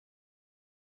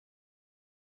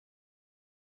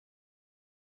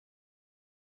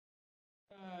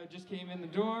Just came in the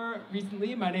door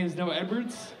recently. My name is Noah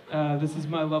Edwards. This is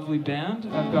my lovely band.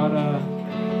 I've got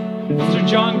Mr.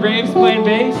 John Graves playing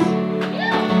bass.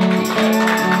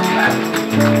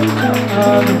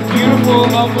 The beautiful,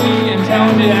 lovely, and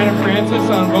talented Anna Francis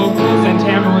on vocals and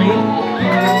tambourine.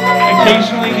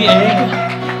 Occasionally the egg.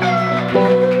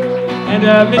 And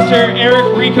Mr.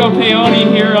 Eric Rico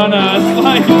Peone here on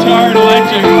slide guitar and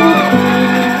electric.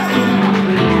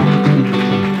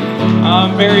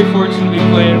 I'm very fortunate to be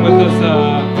playing with this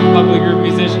lovely group of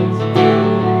musicians.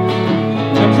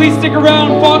 And please stick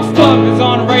around, Fox Club is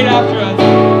on right after us.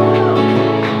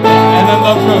 And then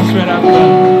Love Coast right after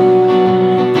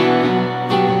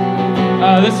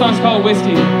that. This song's called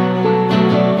Whiskey.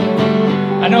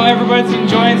 I know everybody's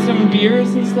enjoying some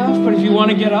beers and stuff, but if you want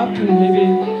to get up and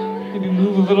maybe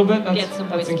move a little bit,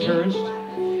 that's encouraged.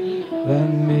 Let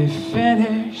me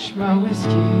finish my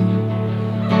whiskey.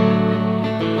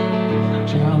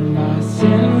 Drown my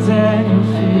sins and your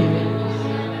fears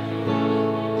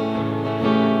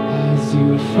as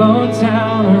you float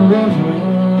down a river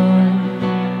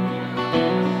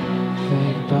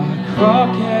fed by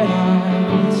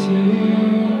crocodile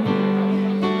tears.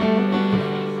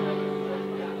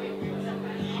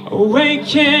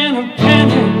 Awaken a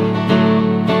panic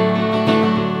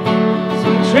so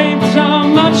draped on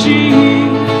my cheek.